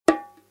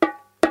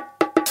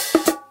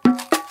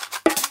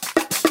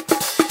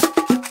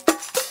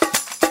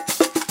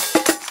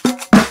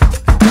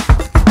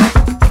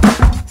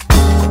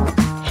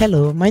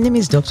Hello, my name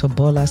is Dr.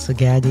 Bola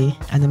Sogadi,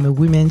 and I'm a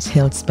women's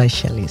health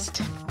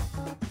specialist.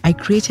 I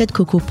created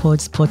Cocoa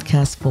Pods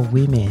podcast for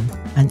women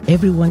and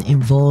everyone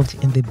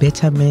involved in the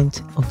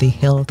betterment of the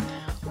health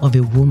of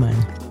a woman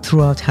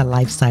throughout her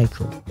life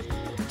cycle,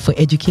 for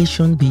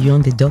education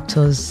beyond the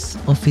doctor's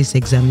office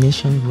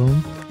examination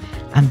room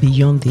and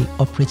beyond the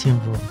operating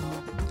room.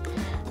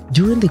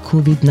 During the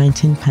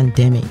COVID-19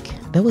 pandemic,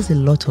 there was a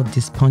lot of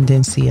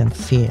despondency and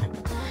fear,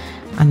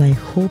 and I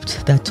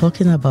hoped that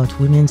talking about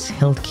women's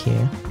health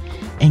care,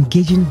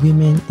 engaging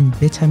women in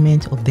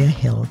betterment of their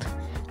health,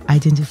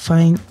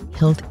 identifying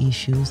health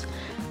issues,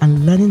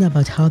 and learning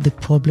about how the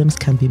problems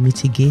can be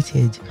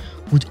mitigated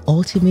would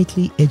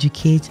ultimately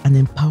educate and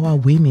empower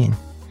women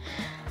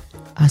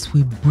as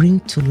we bring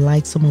to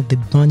light some of the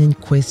burning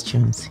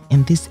questions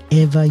in this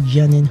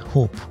ever-yearning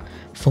hope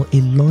for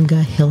a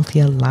longer,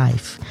 healthier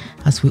life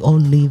as we all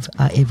live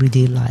our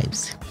everyday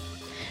lives.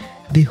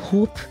 The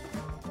hope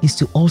is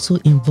to also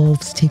involve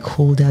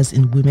stakeholders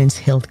in women's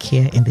health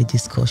care in the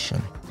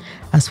discussion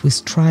as we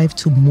strive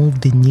to move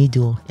the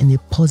needle in a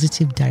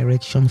positive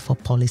direction for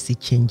policy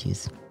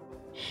changes.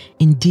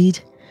 Indeed,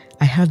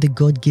 I have the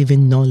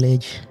God-given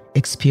knowledge,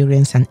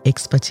 experience, and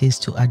expertise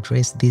to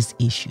address these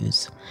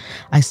issues.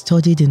 I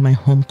studied in my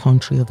home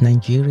country of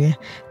Nigeria,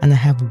 and I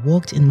have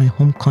worked in my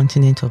home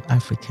continent of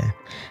Africa.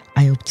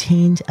 I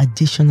obtained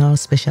additional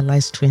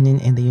specialized training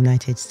in the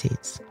United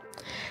States.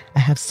 I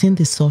have seen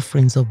the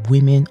sufferings of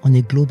women on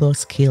a global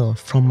scale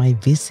from my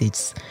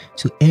visits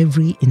to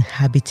every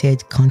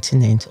inhabited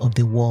continent of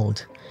the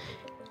world.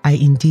 I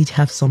indeed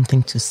have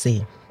something to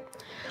say.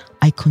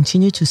 I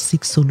continue to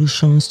seek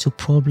solutions to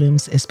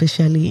problems,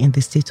 especially in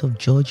the state of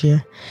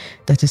Georgia,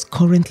 that is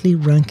currently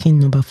ranking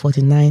number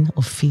 49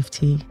 of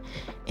 50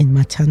 in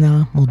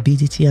maternal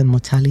morbidity and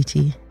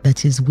mortality,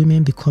 that is,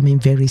 women becoming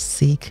very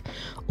sick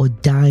or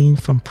dying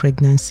from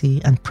pregnancy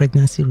and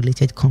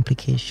pregnancy-related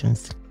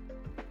complications.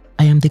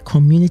 I am the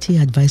Community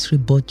Advisory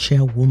Board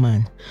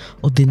Chairwoman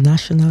of the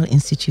National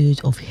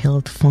Institute of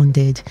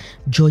Health-funded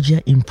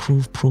Georgia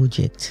Improve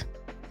Project,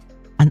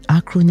 an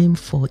acronym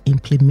for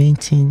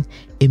implementing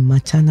a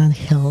maternal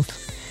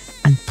health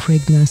and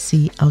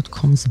pregnancy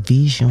outcomes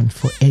vision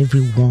for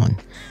everyone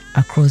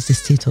across the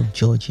state of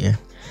Georgia.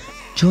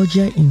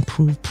 Georgia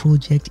Improve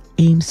Project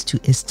aims to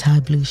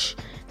establish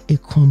a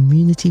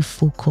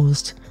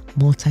community-focused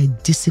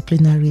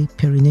multidisciplinary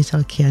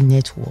perinatal care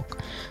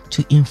network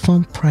to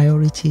inform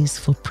priorities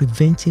for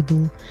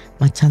preventable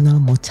maternal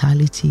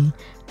mortality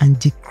and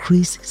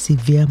decrease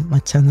severe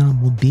maternal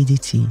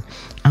morbidity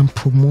and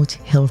promote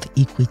health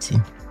equity.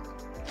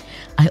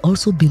 I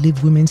also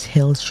believe women's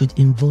health should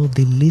involve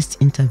the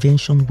least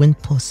intervention when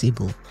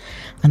possible,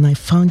 and I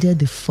founded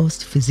the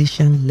first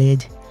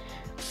physician-led,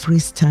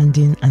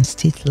 freestanding and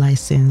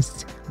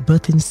state-licensed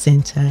birthing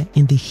center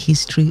in the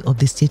history of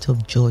the state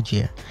of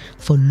Georgia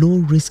for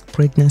low-risk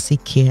pregnancy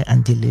care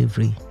and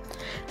delivery.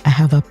 I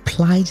have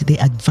applied the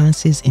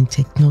advances in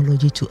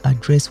technology to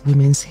address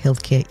women's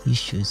healthcare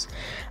issues.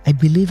 I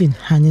believe in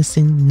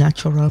harnessing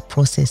natural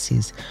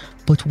processes,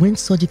 but when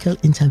surgical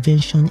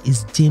intervention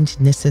is deemed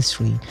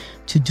necessary,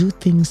 to do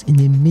things in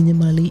a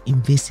minimally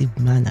invasive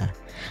manner.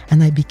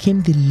 And I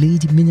became the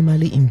lead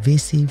minimally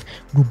invasive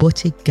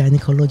robotic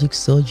gynecologic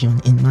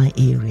surgeon in my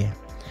area.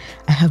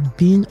 I have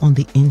been on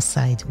the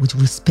inside with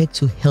respect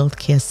to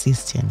healthcare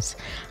systems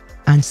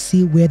and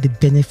see where the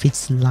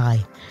benefits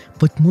lie,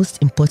 but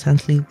most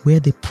importantly, where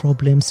the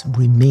problems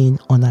remain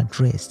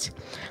unaddressed.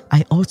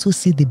 I also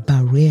see the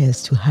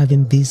barriers to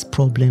having these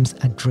problems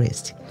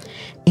addressed.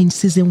 In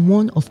season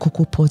 1 of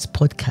Cocoa Pods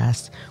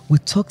podcast, we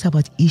talked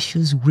about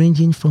issues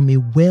ranging from a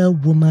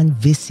well-woman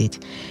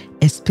visit,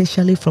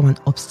 especially from an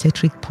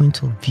obstetric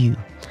point of view,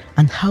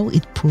 and how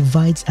it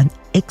provides an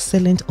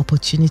excellent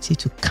opportunity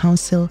to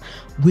counsel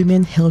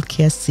women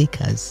healthcare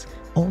seekers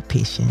or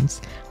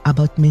patients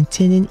about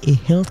maintaining a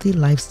healthy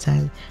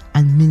lifestyle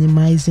and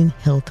minimizing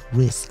health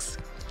risks.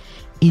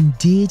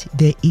 Indeed,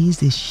 there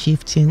is a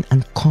shifting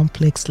and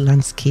complex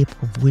landscape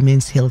of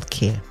women's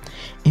healthcare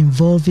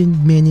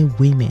involving many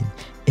women,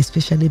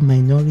 especially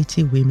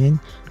minority women,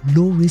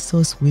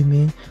 low-resource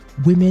women,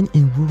 women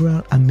in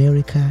rural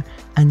America,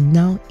 and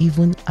now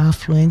even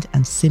affluent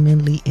and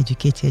seemingly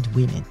educated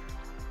women.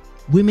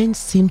 Women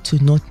seem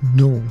to not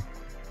know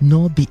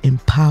nor be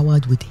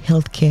empowered with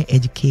healthcare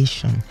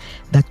education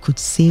that could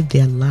save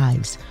their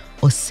lives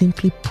or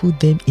simply put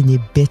them in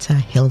a better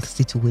health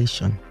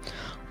situation.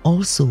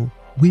 Also,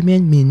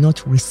 women may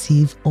not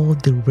receive all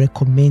the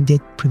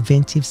recommended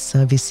preventive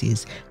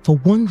services for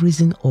one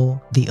reason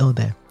or the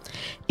other.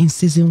 In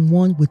season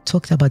 1, we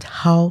talked about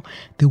how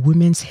the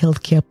women's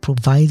healthcare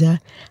provider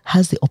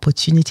has the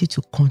opportunity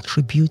to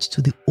contribute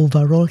to the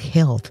overall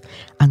health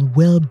and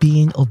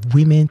well-being of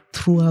women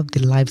throughout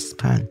the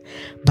lifespan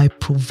by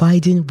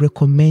providing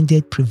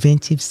recommended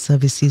preventive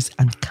services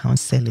and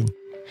counseling.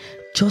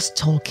 Just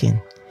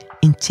talking,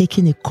 in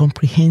taking a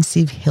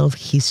comprehensive health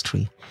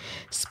history,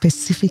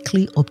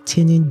 specifically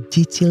obtaining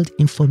detailed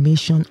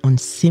information on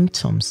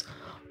symptoms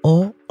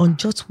or on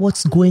just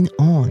what's going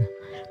on,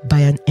 by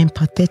an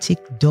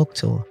empathetic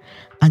doctor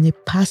and a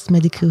past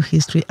medical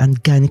history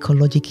and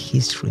gynecologic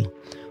history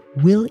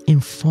will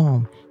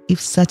inform if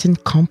certain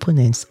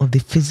components of the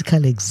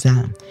physical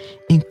exam,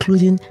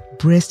 including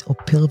breast or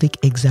pelvic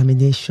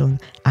examination,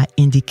 are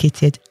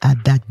indicated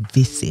at that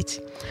visit,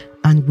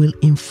 and will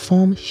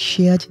inform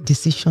shared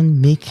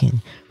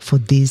decision-making for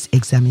these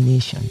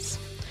examinations.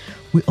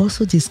 We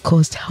also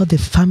discussed how the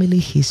family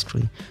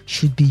history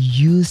should be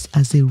used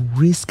as a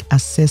risk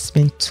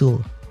assessment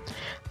tool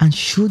and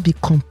should be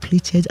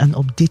completed and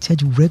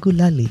updated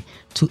regularly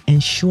to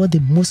ensure the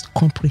most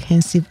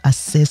comprehensive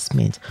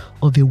assessment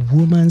of a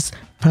woman's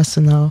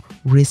personal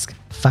risk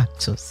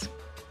factors.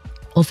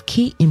 Of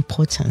key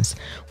importance,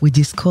 we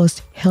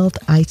discussed health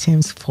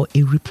items for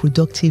a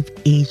reproductive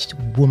aged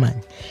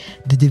woman,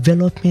 the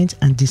development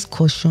and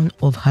discussion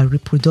of her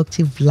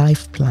reproductive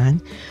life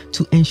plan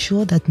to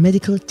ensure that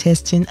medical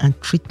testing and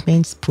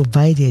treatments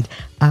provided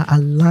are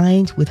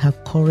aligned with her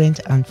current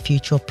and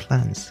future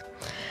plans.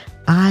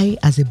 I,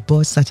 as a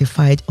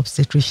board-certified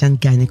obstetrician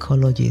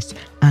gynecologist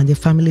and a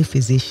family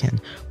physician,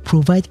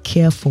 provide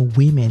care for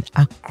women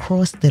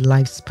across the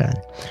lifespan,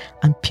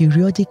 and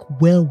periodic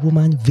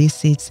well-woman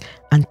visits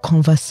and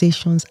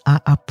conversations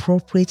are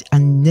appropriate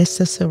and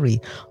necessary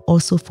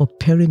also for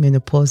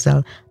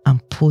perimenopausal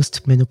and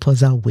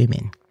postmenopausal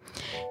women.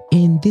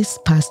 In this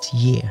past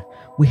year,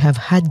 we have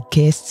had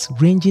guests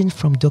ranging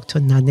from Dr.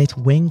 Nanette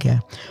Wenger,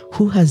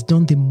 who has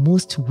done the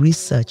most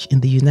research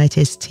in the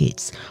United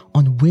States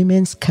on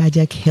women's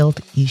cardiac health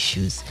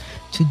issues,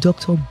 to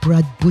Dr.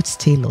 Brad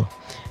Boots-Taylor,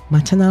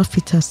 maternal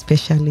fetal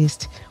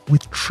specialist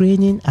with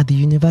training at the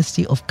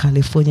University of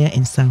California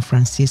in San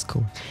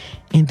Francisco,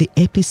 in the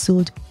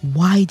episode,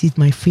 Why Did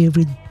My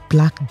Favorite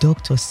Black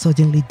Doctor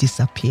Suddenly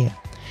Disappear?,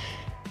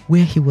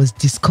 where he was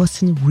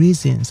discussing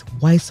reasons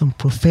why some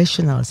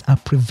professionals are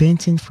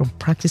preventing from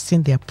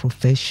practicing their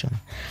profession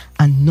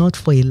and not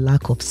for a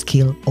lack of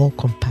skill or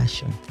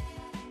compassion.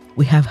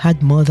 We have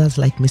had mothers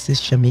like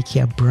Mrs.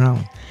 Shamikia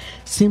Brown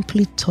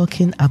simply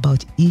talking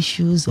about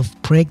issues of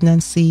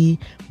pregnancy,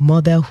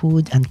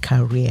 motherhood, and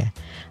career.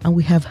 And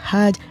we have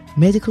had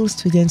medical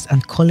students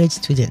and college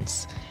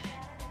students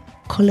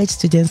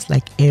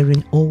like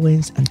Erin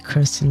Owens and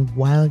Kirsten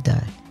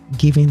Wilder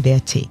giving their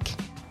take.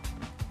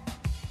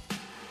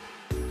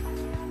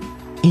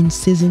 In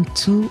season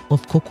 2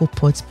 of Cocoa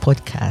Pods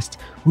podcast,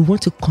 we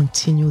want to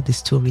continue the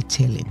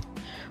storytelling.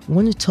 We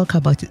want to talk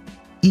about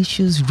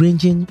issues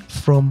ranging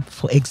from,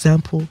 for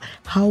example,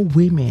 how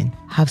women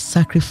have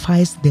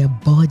sacrificed their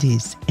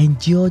bodies,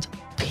 endured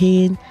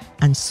pain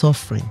and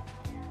suffering,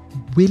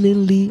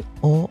 willingly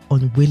or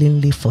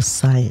unwillingly for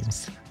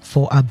science,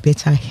 for our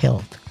better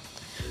health,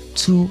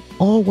 to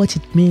all what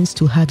it means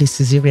to have a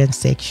cesarean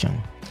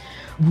section.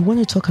 We want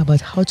to talk about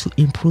how to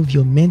improve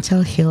your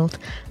mental health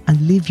and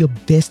live your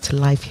best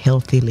life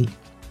healthily.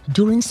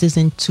 During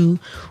season 2,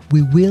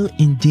 we will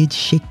indeed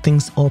shake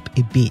things up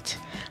a bit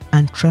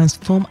and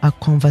transform our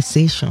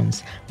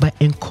conversations by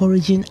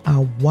encouraging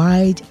our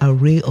wide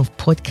array of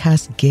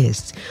podcast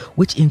guests,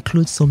 which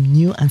includes some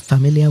new and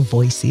familiar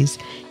voices,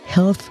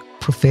 health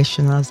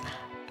professionals,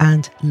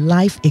 and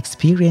life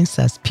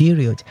experiencers,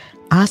 period.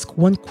 Ask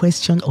one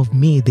question of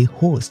me, the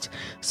host,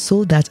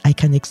 so that I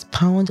can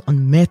expound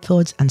on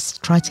methods and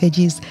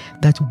strategies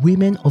that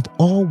women of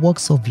all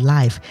walks of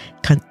life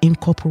can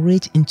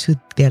incorporate into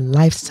their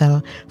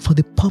lifestyle for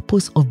the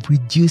purpose of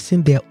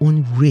reducing their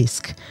own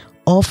risk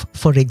of,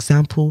 for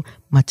example,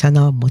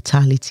 maternal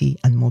mortality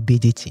and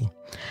morbidity.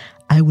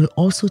 I will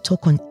also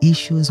talk on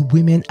issues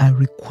women are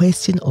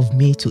requesting of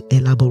me to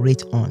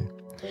elaborate on.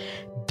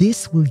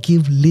 This will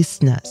give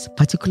listeners,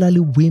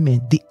 particularly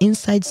women, the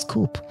inside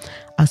scoop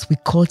as we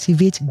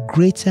cultivate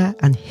greater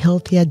and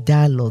healthier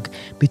dialogue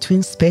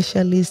between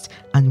specialists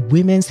and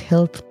women's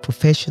health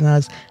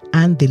professionals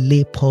and the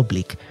lay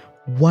public,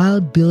 while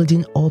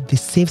building up the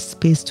safe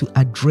space to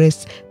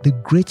address the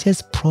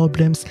greatest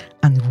problems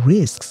and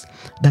risks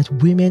that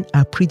women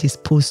are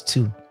predisposed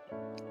to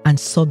and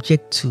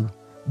subject to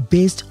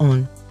based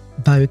on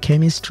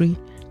biochemistry,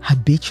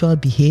 habitual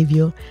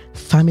behavior,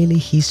 family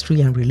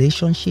history and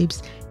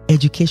relationships,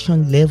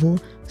 education level,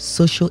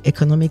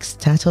 socioeconomic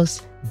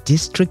status,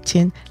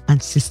 districting,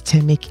 and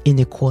systemic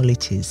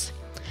inequalities.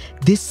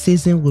 This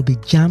season will be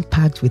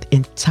jam-packed with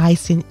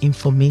enticing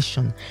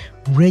information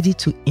ready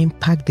to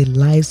impact the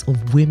lives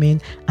of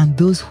women and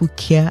those who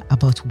care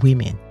about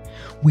women.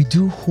 We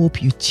do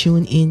hope you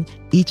tune in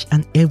each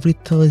and every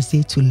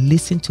Thursday to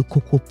listen to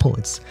Cocoa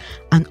Pods,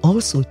 and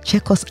also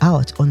check us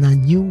out on our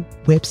new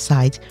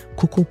website,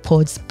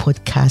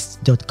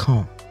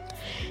 cocopodspodcast.com.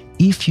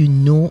 If you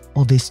know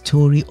of a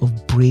story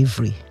of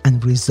bravery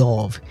and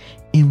resolve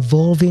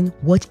involving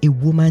what a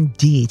woman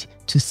did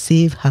to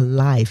save her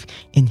life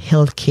in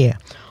healthcare,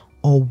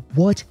 or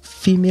what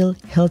female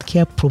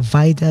healthcare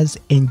providers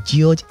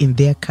endured in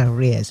their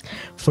careers,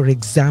 for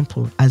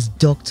example, as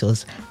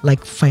doctors,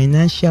 like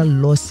financial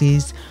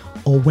losses,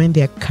 or when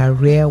their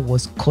career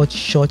was cut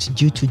short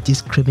due to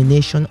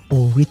discrimination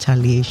or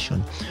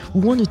retaliation, we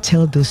want to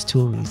tell those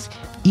stories.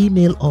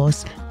 Email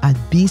us at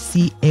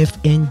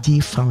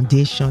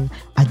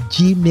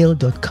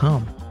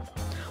bcfndfoundation@gmail.com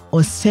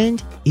or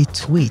send a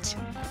tweet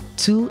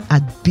to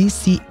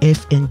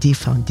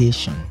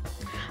 @bcfndfoundation.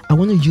 I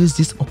want to use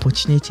this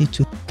opportunity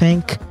to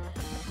thank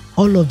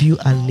all of you,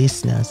 our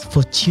listeners,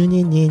 for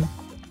tuning in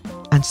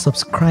and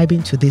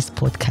subscribing to this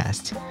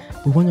podcast.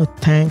 We want to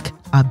thank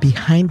our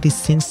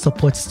behind-the-scenes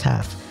support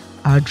staff,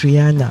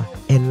 Adriana,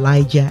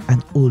 Elijah,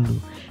 and Olu.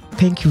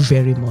 Thank you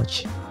very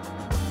much.